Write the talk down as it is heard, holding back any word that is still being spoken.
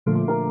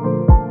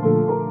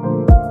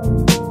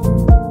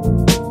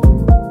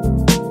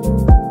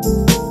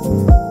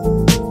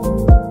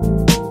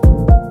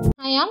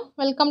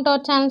welcome to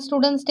our channel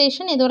Student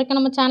Station. இது வரைக்கும்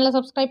நம்ம சேனலை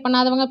சப்ஸ்கிரைப்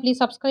பண்ணாதவங்க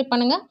ப்ளீஸ் சப்ஸ்கிரைப்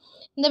பண்ணுங்க.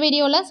 இந்த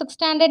வீடியோவில் 6th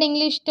standard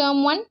English term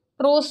 1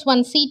 prose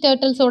 1 sea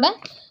turtleஸோட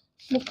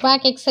book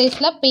back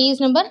exerciseல page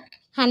number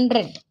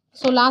 100.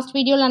 So last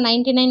videoல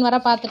 99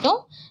 வரை பார்த்துட்டோம்.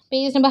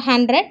 Page number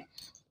 100.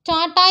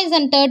 Tortoise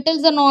and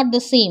turtles are not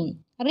the same.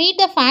 Read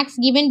the facts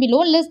given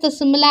below. List the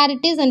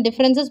similarities and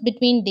differences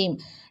between them.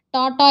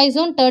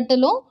 Tortoiseம்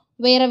turtleம்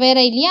வேறு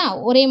வேறு இல்லையா,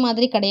 ஒரே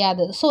மாதிரி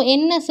கிடையாது. So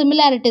என்ன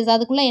similarities,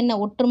 அதுக்குள்ளே என்ன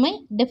ஒற்றுமை,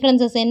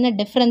 டிஃப்ரென்சஸ்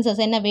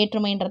என்ன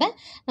வேற்றுமைன்றதை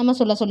நம்ம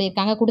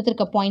சொல்லியிருக்காங்க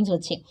கொடுத்துருக்க பாயிண்ட்ஸ்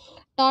வச்சு.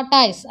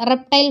 டாட்டாய்ஸ்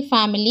ரெப்டைல்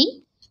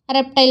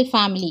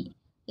ஃபேமிலி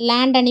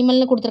லேண்ட்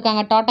அனிமல்னு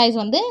கொடுத்துருக்காங்க.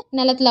 டாட்டாய்ஸ் வந்து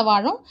நிலத்தில்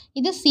வாழும்,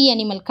 இது சி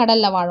அனிமல்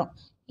கடலில் வாழும்.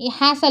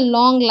 ஹேஸ் அ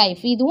லாங்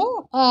லைஃப், இதுவும்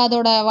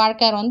அதோட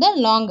வாழ்க்கை வந்து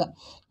long.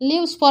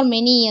 Lives for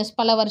many years,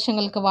 பல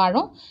வருஷங்களுக்கு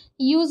வாழும்.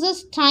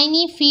 Uses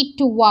tiny feet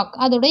to walk,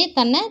 அதோடைய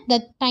தன்னை த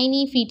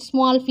டைனி ஃபீட்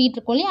ஸ்மால் ஃபீட்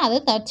இருக்கும் இல்லையா, அதை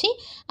தச்சு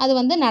அது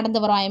வந்து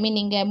நடந்து வரும், ஐ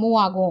மீன் இங்கே மூவ்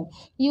ஆகும்.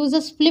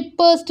 Uses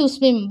flippers to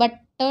swim, but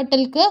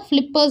டர்ட்டிலுக்கு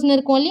ஃப்ளிப்பர்ஸ்னு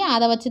இருக்கும் இல்லையா,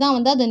 அதை வச்சு தான்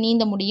வந்து அது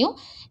நீந்த முடியும்.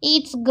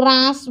 Eats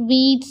cross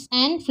weeds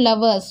and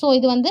flowers, so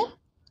இது வந்து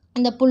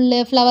இந்த புல்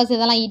ஃப்ளவர்ஸ்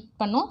இதெல்லாம்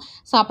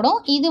சாப்பிடும்.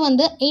 இது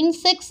வந்து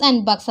இன்செக்ட்ஸ்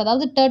அண்ட் பக்ஸ்,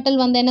 அதாவது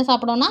டர்ட்டில் வந்து என்ன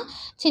சாப்பிடும்னா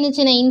சின்ன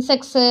சின்ன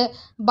இன்செக்ட்ஸு,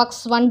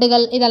 பக்ஸ்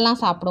வண்டுகள்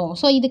இதெல்லாம் சாப்பிடும்.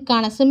 ஸோ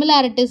இதுக்கான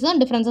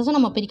சிமிலாரிட்டிஸும் டிஃப்ரென்சஸும்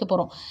நம்ம பிரிக்க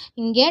போகிறோம்.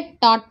 இங்கே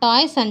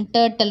டாட்டாய்ஸ் அண்ட்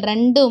டர்ட்டில்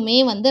ரெண்டுமே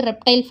வந்து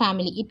reptile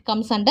family, it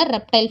comes under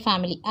reptile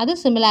family,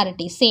 அது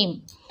சிமிலாரிட்டி சேம்.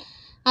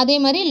 அதே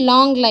மாதிரி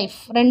லாங் லைஃப்,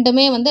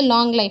 ரெண்டுமே வந்து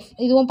லாங் லைஃப்,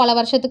 இதுவும் பல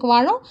வருஷத்துக்கு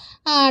வாழும்,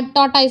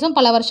 டாட்டாய்ஸும்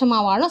பல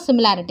வருஷமாக வாழும்.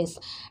 சிமிலாரிட்டிஸ்.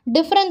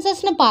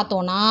 டிஃப்ரென்சஸ்னு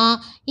பார்த்தோன்னா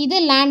இது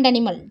லேண்ட்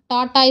அனிமல்,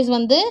 டாட்டாய்ஸ்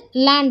வந்து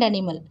லேண்ட்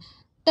அனிமல்,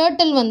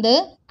 டர்ட்டில் வந்து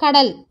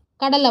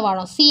கடலில்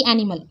வாழும் சி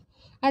அனிமல்.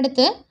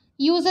 அடுத்து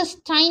uses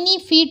tiny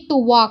feet to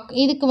walk,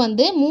 இதுக்கு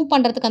வந்து மூவ்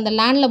பண்ணுறதுக்கு, அந்த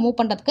லேண்டில் மூவ்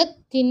பண்ணுறதுக்கு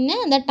தின்ன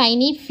அந்த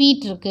டைனி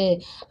ஃபீட் இருக்குது.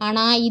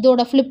 ஆனால்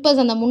இதோட ஃப்ளிப்பர்ஸ்,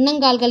 அந்த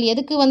முன்னங்கால்கள்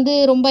எதுக்கு வந்து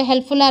ரொம்ப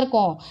ஹெல்ப்ஃபுல்லாக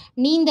இருக்கும்,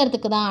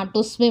 நீந்தறதுக்கு தான்,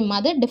 டு ஸ்விம்,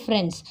 அது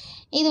டிஃப்ரென்ஸ்.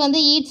 இது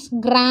வந்து eats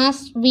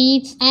cross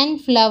weeds and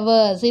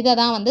flowers, இதை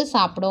தான் வந்து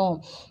சாப்பிடும்.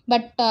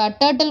 பட்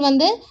டர்ட்டில்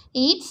வந்து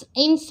ஈட்ஸ்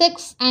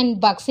இன்செக்ட்ஸ் அண்ட்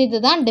பக்ஸ்,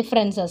 இதுதான்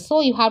differences. So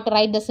you have to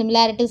right the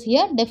similarities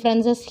here,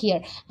 differences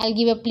here. I'll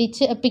give a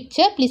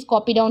picture, please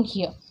copy down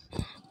here.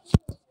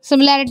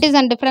 Similarities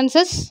and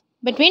differences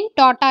between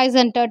tortoise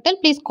and turtle,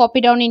 please copy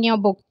down in your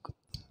book.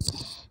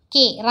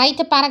 Okay, write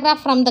a paragraph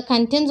from the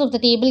contents of the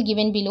table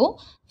given below.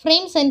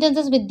 Frame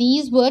sentences with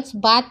these words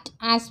but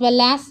as well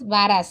as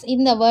whereas.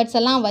 இந்த words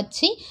எல்லாம்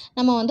வச்சு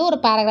நம்ம வந்து ஒரு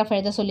paragraph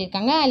எழுத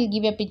சொல்லியிருக்காங்க. I'll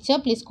give a picture,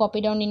 please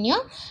copy down in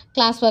your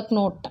classwork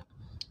note.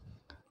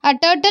 A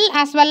turtle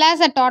as well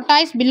as a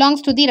tortoise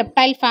belongs to the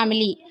reptile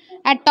family.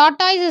 A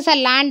tortoise is a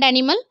land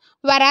animal,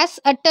 whereas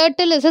a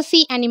turtle is a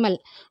sea animal.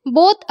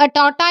 Both a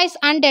tortoise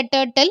and a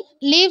turtle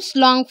lives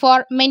long for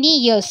many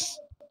years.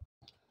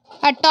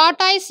 A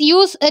tortoise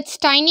uses its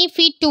tiny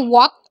feet to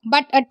walk,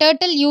 but a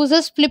turtle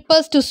uses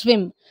flippers to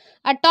swim.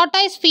 A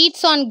tortoise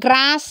feeds on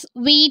grass,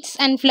 weeds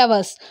and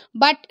flowers,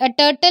 but a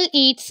turtle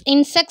eats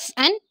insects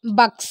and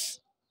bugs.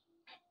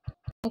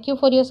 Thank you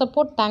for your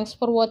support. Thanks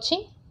for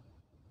watching.